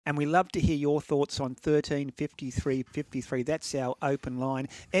And we love to hear your thoughts on 13 53 53. That's our open line.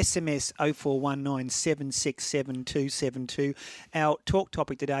 SMS 0419 767 272. Our talk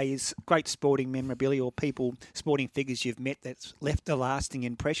topic today is great sporting memorabilia or people, sporting figures you've met that's left a lasting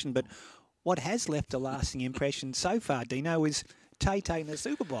impression. But what has left a lasting impression so far, Dino, is Tay-Tay in the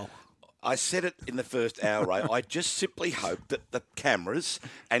Super Bowl. I said it in the first hour, Ray. I just simply hope that the cameras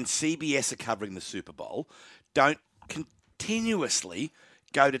and CBS are covering the Super Bowl don't continuously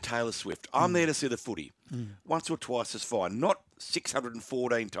go to Taylor Swift. I'm there to see the footy. Once or twice is fine. Not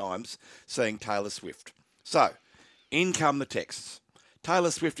 614 times seeing Taylor Swift. So, in come the texts.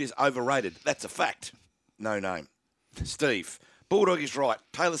 Taylor Swift is overrated. That's a fact. No name. Steve. Bulldog is right.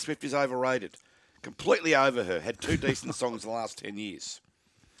 Taylor Swift is overrated. Completely over her. Had 2 decent songs in the last 10 years.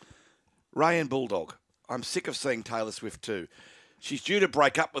 Ray and Bulldog. I'm sick of seeing Taylor Swift too. She's due to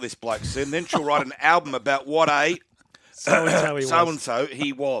break up with this bloke soon. Then she'll write an album about what a... So-and-so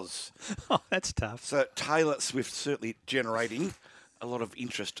he was. Oh, that's tough. So Taylor Swift certainly generating a lot of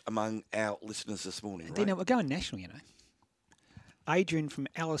interest among our listeners this morning. Right? Dino, we're going national, Adrian from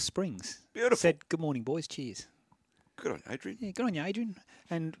Alice Springs. Beautiful. Said, good morning, boys. Cheers. Good on you, Adrian. Yeah, good on you, Adrian.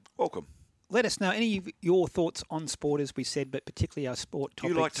 And welcome. Let us know any of your thoughts on sport, as we said, but particularly our sport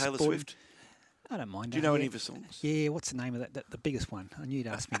topic. Do you like Taylor Swift? I don't mind. Do you know any of her songs? Yeah, what's the name of that? The biggest one. I knew you'd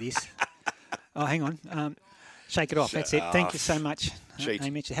ask me this. Oh, hang on. Shake It Off. That's it. Thank you so much. I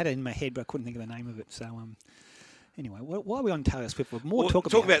had it in my head, but I couldn't think of the name of it. So, anyway, while are we on Taylor Swift, we'll more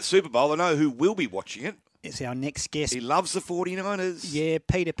talk about Super Bowl. I know who will be watching it. It's our next guest. He loves the 49ers. Yeah,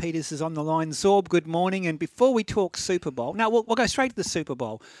 Peter Peters is on the line. Zorb, good morning. And before we talk Super Bowl, no, we'll go straight to the Super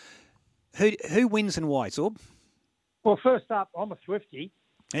Bowl. Who wins and why, Zorb? Well, first up, I'm a Swiftie.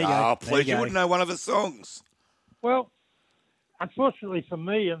 There you go. Oh, please, you wouldn't know one of her songs. Well, unfortunately for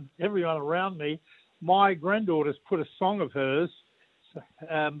me and everyone around me, my granddaughter's put a song of hers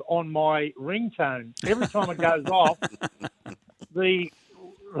on my ringtone. Every time it goes off, the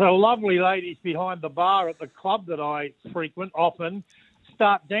lovely ladies behind the bar at the club that I frequent often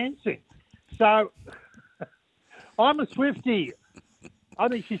start dancing. So I'm a Swiftie. I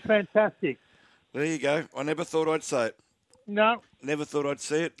think she's fantastic. There you go. I never thought I'd say it. No. Never thought I'd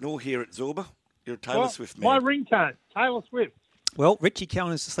see it, nor hear it, Zorba. You're a Taylor Swift man. My ringtone, Taylor Swift. Well, Richie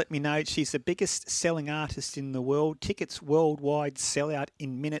Cowan has just let me know she's the biggest selling artist in the world. Tickets worldwide sell out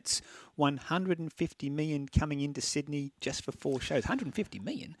in minutes. 150 million coming into Sydney just for 4 shows. 150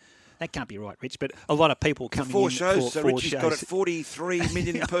 million? That can't be right, Rich, but a lot of people coming for in shows, for so 4 Richie's shows. got it 43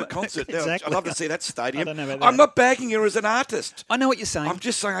 million per concert. Exactly. I'd love to see that stadium. I don't know about that. I'm not bagging her as an artist. I know what you're saying. I'm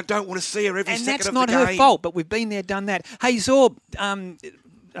just saying I don't want to see her every second of the game. And that's not her fault, but we've been there, done that. Hey, Zorb,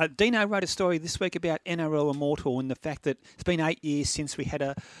 Dino wrote a story this week about NRL Immortal and the fact that it's been 8 years since we had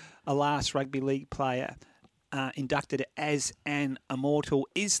a last rugby league player inducted as an Immortal.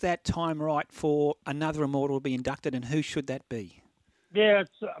 Is that time right for another Immortal to be inducted, and who should that be? Yeah,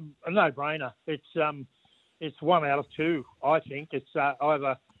 it's a no-brainer. It's 1 out of 2. I think it's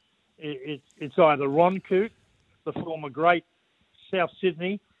either Ron Coote, the former great South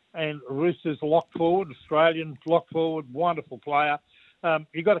Sydney and Roosters lock forward, Australian lock forward, wonderful player.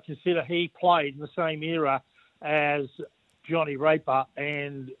 You've got to consider he played in the same era as Johnny Raper,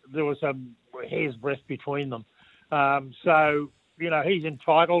 and there was a hair's breadth between them. So he's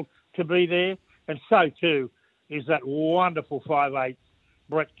entitled to be there, and so too is that wonderful 5'8",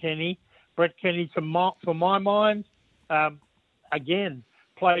 Brett Kenny. Brett Kenny, for my mind, again,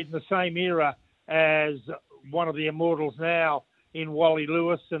 played in the same era as one of the Immortals now in Wally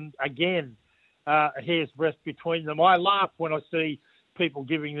Lewis, and again, a hair's breadth between them. I laugh when I see people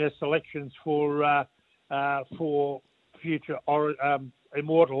giving their selections for future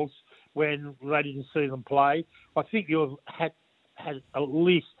Immortals when they didn't see them play. I think you had at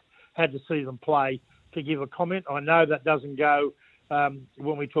least had to see them play to give a comment. I know that doesn't go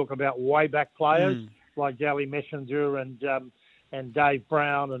when we talk about way back players like Gally Messenger and Dave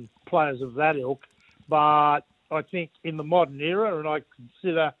Brown and players of that ilk, but I think in the modern era, and I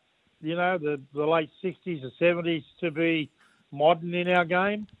consider the late 60s or 70s to be modern in our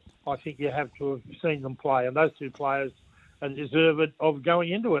game, I think you have to have seen them play, and those 2 players are deserved of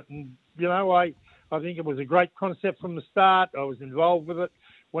going into it. And I think it was a great concept from the start. I was involved with it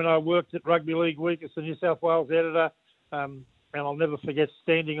when I worked at Rugby League Week as the New South Wales editor, and I'll never forget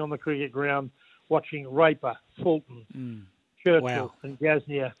standing on the cricket ground watching Raper, Fulton, Churchill and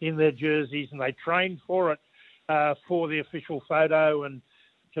Gasnier in their jerseys, and they trained for it for the official photo, and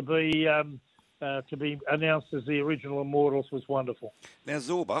to be announced as the original Immortals was wonderful. Now,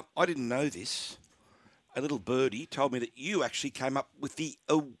 Zorba, I didn't know this. A little birdie told me that you actually came up with the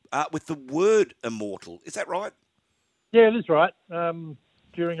word immortal. Is that right? Yeah, it is right.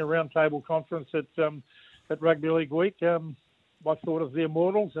 during a roundtable conference at Rugby League Week. I thought of the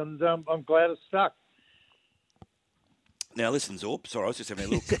Immortals, and I'm glad it stuck. Now, listen, Zorb. Sorry, I was just having a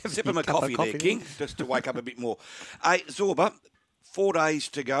little sip of my coffee there, King, just to wake up a bit more. Hey, Zorba, 4 days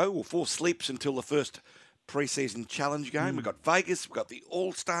to go, or 4 sleeps until the first pre-season challenge game. We've got Vegas, we've got the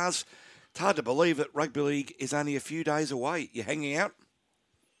All-Stars. It's hard to believe that Rugby League is only a few days away. You hanging out?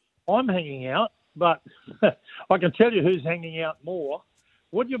 I'm hanging out, but I can tell you who's hanging out more.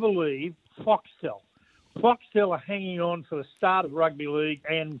 Would you believe Foxtel? Foxtel are hanging on for the start of Rugby League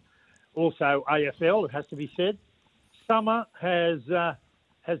and also AFL, it has to be said. Summer has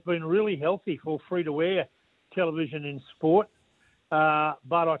been really healthy for free-to-air television in sport, but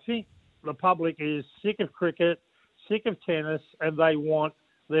I think the public is sick of cricket, sick of tennis, and they want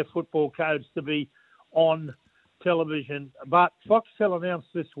their football codes to be on television. But Foxtel announced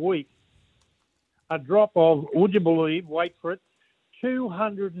this week a drop of, would you believe, wait for it,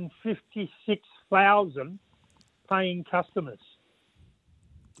 256,000 paying customers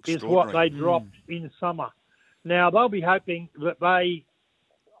is what they dropped in summer. Now, they'll be hoping that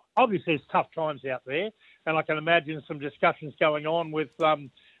obviously it's tough times out there, and I can imagine some discussions going on with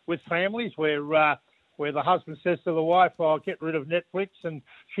families where the husband says to the wife, I'll get rid of Netflix, and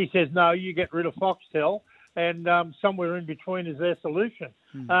she says, no, you get rid of Foxtel, and somewhere in between is their solution.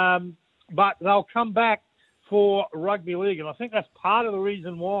 But they'll come back for Rugby League, and I think that's part of the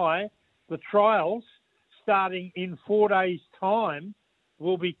reason why the trials, starting in 4 days' time,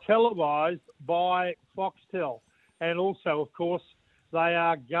 will be televised by Foxtel. And also, of course, they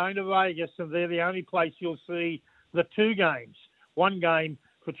are going to Vegas, and they're the only place you'll see the 2 games. One game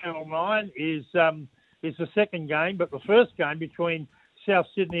for Channel 9 is the second game, but the first game between South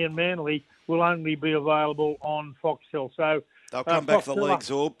Sydney and Manly will only be available on Foxtel. So they'll come back for the league,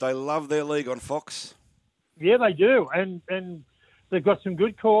 Zorb. They love their league on Fox. Yeah, they do. And they've got some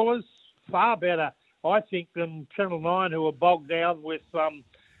good callers, far better, I think, than Channel 9, who are bogged down with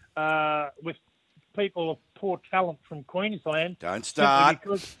people of poor talent from Queensland. Don't start.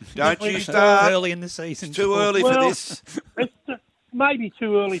 Don't you start. Early in the season. It's too early for this. It's maybe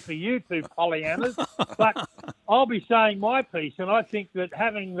too early for you two Pollyannas, but I'll be saying my piece, and I think that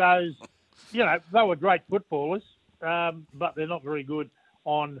having those, they were great footballers, but they're not very good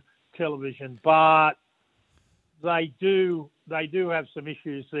on television. But they do have some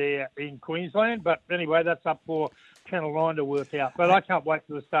issues there in Queensland. But anyway, that's up for Channel 9 to work out. But I can't wait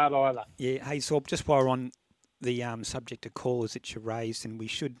for the start either. Yeah, hey, Zorb, just while we're on the subject of callers that you raised, and we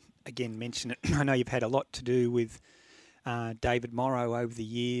should again mention it. I know you've had a lot to do with David Morrow over the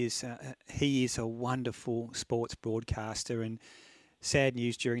years. He is a wonderful sports broadcaster, and sad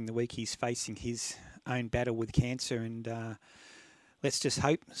news during the week, he's facing his own battle with cancer, and let's just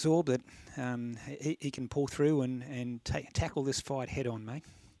hope, Zorb, that he can pull through and tackle this fight head on, mate.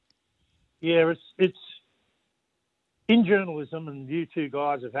 Yeah, it's in journalism, and you two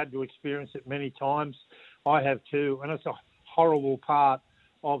guys have had to experience it many times. I have too, and it's a horrible part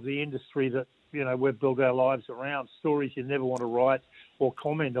of the industry that we've built our lives around. Stories you never want to write or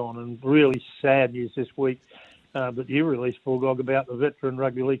comment on, and really sad news this week that you released, Bulldog, about the veteran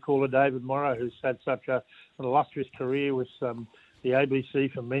rugby league caller David Morrow, who's had such an illustrious career with the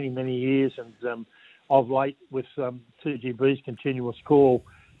ABC for many, many years, and of late with 2GB's continuous call.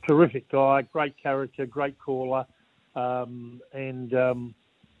 Terrific guy, great character, great caller, and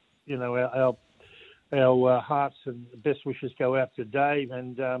our hearts and best wishes go out to Dave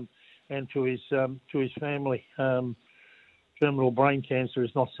and to his family. Terminal brain cancer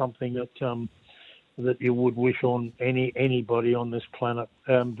is not something that you would wish on anybody on this planet.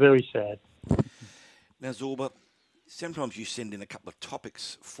 Very sad. Now, Zorba, sometimes you send in a couple of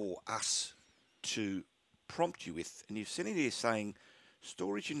topics for us to prompt you with, and you've sent in here saying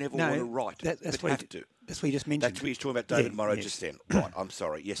stories you never want to write, that's what have to. That's what you just mentioned. That's what you're talking about David Morrow just then. Right, I'm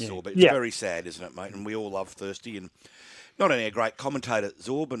sorry. Yes, Zorba. It's very sad, isn't it, mate? And we all love Thirsty, and not only a great commentator,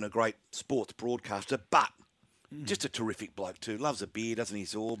 Zorb, and a great sports broadcaster, but just a terrific bloke too. Loves a beer, doesn't he,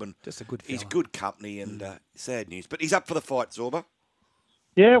 Zorb? And just a good fella. He's good company, and sad news. But he's up for the fight, Zorba.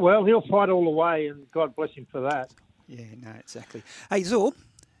 Yeah, well, he'll fight all the way, and God bless him for that. Yeah, no, exactly. Hey, Zorb,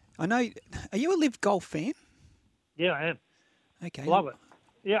 I know, are you a Live Golf fan? Yeah, I am. Okay. Love it.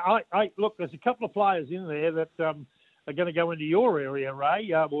 Yeah, I look, there's a couple of players in there that are going to go into your area, Ray.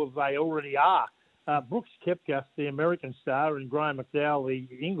 Well, they already are. Brooks Koepka, the American star, and Graham McDowell, the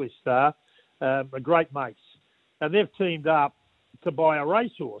English star, are great mates. And they've teamed up to buy a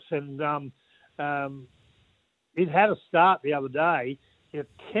racehorse. And it had a start the other day at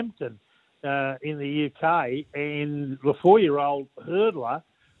Kempton in the UK, and the 4-year-old hurdler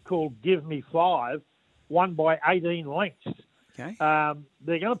called Give Me 5 won by 18 lengths. Okay.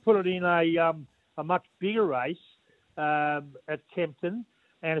 They're going to put it in a much bigger race at Kempton,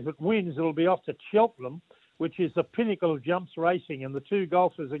 and if it wins, it'll be off to Cheltenham, which is the pinnacle of jumps racing, and the two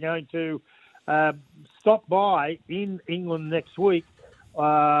golfers are going to stop by in England next week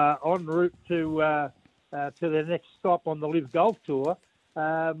en route to their next stop on the Live Golf Tour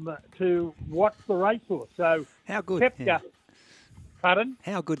to watch the racehorse. So how good? Kepka, Yeah. pardon?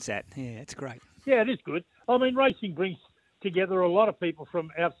 How good's that? Yeah, it's great. Yeah, it is good. I mean, racing brings together a lot of people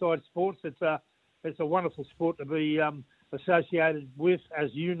from outside sports. It's a wonderful sport to be associated with,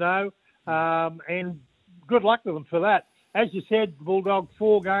 as you know, and good luck to them for that. As you said, Bulldog,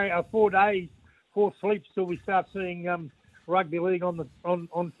 4 days, 4 sleeps till we start seeing rugby league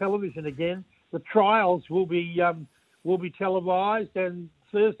on television again. The trials will be televised, and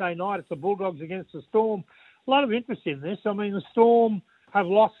Thursday night it's the Bulldogs against the Storm. A lot of interest in this. I mean, the Storm have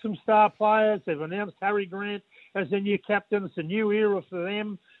lost some star players. They've announced Harry Grant as their new captain. It's a new era for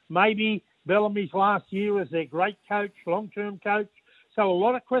them. Maybe Bellamy's last year as their great coach, long-term coach. So a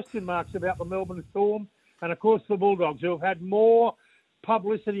lot of question marks about the Melbourne Storm. And, of course, the Bulldogs, who have had more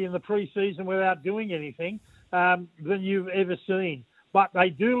publicity in the pre-season without doing anything than you've ever seen. But they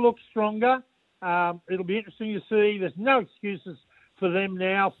do look stronger. It'll be interesting to see. There's no excuses for them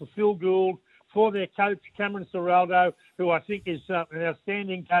now, for Phil Gould, for their coach, Cameron Ciraldo, who I think is an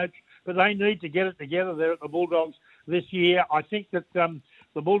outstanding coach. But they need to get it together there at the Bulldogs this year. I think that the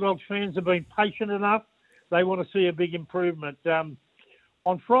Bulldogs fans have been patient enough. They want to see a big improvement. On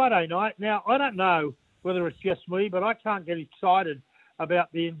Friday night, now, I don't know whether it's just me, but I can't get excited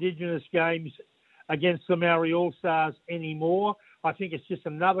about the Indigenous games against the Maori All-Stars anymore. I think it's just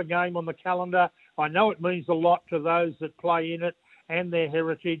another game on the calendar. I know it means a lot to those that play in it and their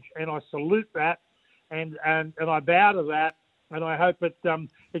heritage, and I salute that, and I bow to that, and I hope it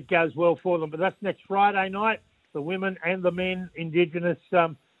goes well for them. But that's next Friday night, the women and the men Indigenous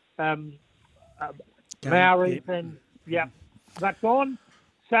Maoris, and that's on.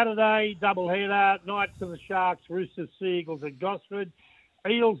 Saturday, doubleheader, Knights and the Sharks, Roosters, Seagulls at Gosford,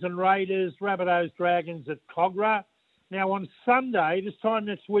 Eels and Raiders, Rabbitohs, Dragons at Cogra. Now on Sunday, this time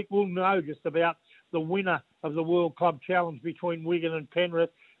next week, we'll know just about the winner of the World Club Challenge between Wigan and Penrith.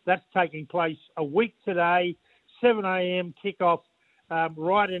 That's taking place a week today, 7 a.m. kickoff,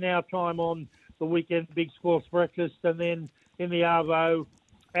 right in our time on the weekend Big Sports Breakfast, and then in the Arvo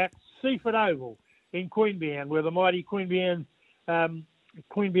at Seaford Oval in Queanbeyan, where the mighty Queanbeyan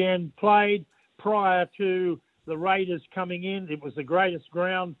played prior to the Raiders coming in. It was the greatest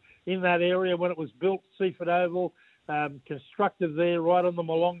ground in that area when it was built, Seaford Oval, constructed there right on the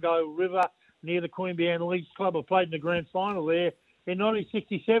Molongo River near the Queanbeyan Leagues Club. I played in the grand final there in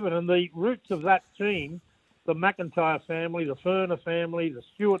 1967, and the roots of that team, the McIntyre family, the Ferner family, the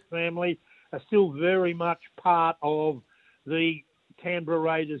Stewart family, are still very much part of the Canberra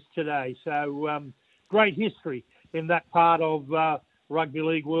Raiders today. So great history in that part of rugby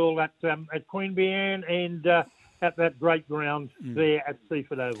league world at Queanbeyan and at that great ground there at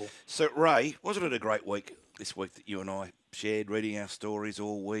Seaford Oval. So, Ray, wasn't it a great week this week that you and I shared, reading our stories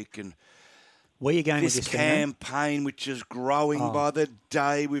all week, and where are you going this with this campaign, which is growing by the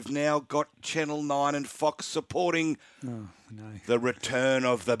day? We've now got Channel 9 and Fox supporting the return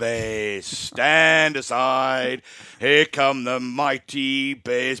of the Bears. Stand aside. Here come the mighty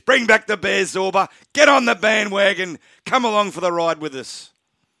Bears. Bring back the Bears, Zorba. Get on the bandwagon. Come along for the ride with us.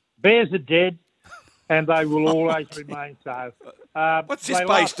 Bears are dead, and they will always remain so. What's this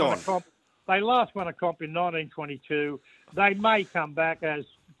based on? They last won a comp in 1922. They may come back as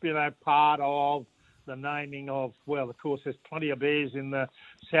part of the naming of, well, of course, there's plenty of bears in the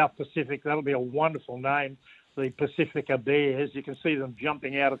South Pacific. That'll be a wonderful name, the Pacifica Bears. You can see them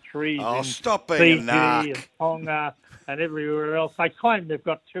jumping out of trees in stop being Fiji and Tonga and everywhere else. They claim they've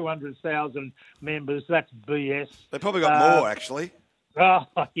got 200,000 members. That's BS. They've probably got more, actually. Oh,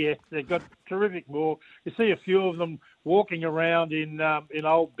 yeah, they've got terrific more. You see a few of them walking around in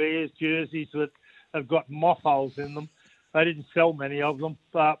old Bears jerseys that have got moth holes in them. They didn't sell many of them.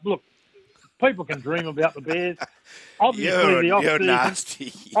 Look, people can dream about the Bears. Obviously, you're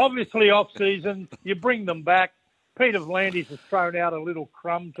nasty. Obviously, off-season, you bring them back. Peter Vlandis has thrown out a little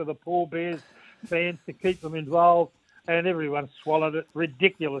crumb to the poor Bears fans to keep them involved, and everyone swallowed it.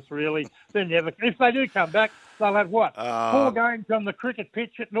 Ridiculous, really. If they do come back, they'll have what? 4 games on the cricket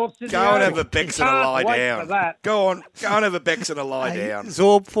pitch at North Sydney. Go and have a Bex and a lie down. Go and have a Bex and a lie down.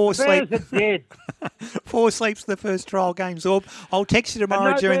 Zorb, 4 sleep. Bears are dead. 4 sleeps the first trial game, Zorb. I'll text you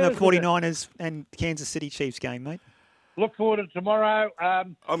tomorrow during the 49ers it. and Kansas City Chiefs game, mate. Look forward to tomorrow.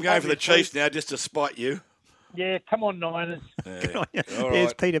 I'm going for the Chiefs now just to spite you. Yeah, come on, Niners. Good on you. All There's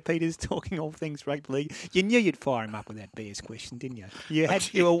right. Peter Peters talking all things rugby league. You knew you'd fire him up with that BS question, didn't you? You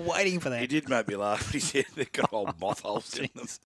did. were waiting for that. He did make me laugh. He said they've got old moth holes in them.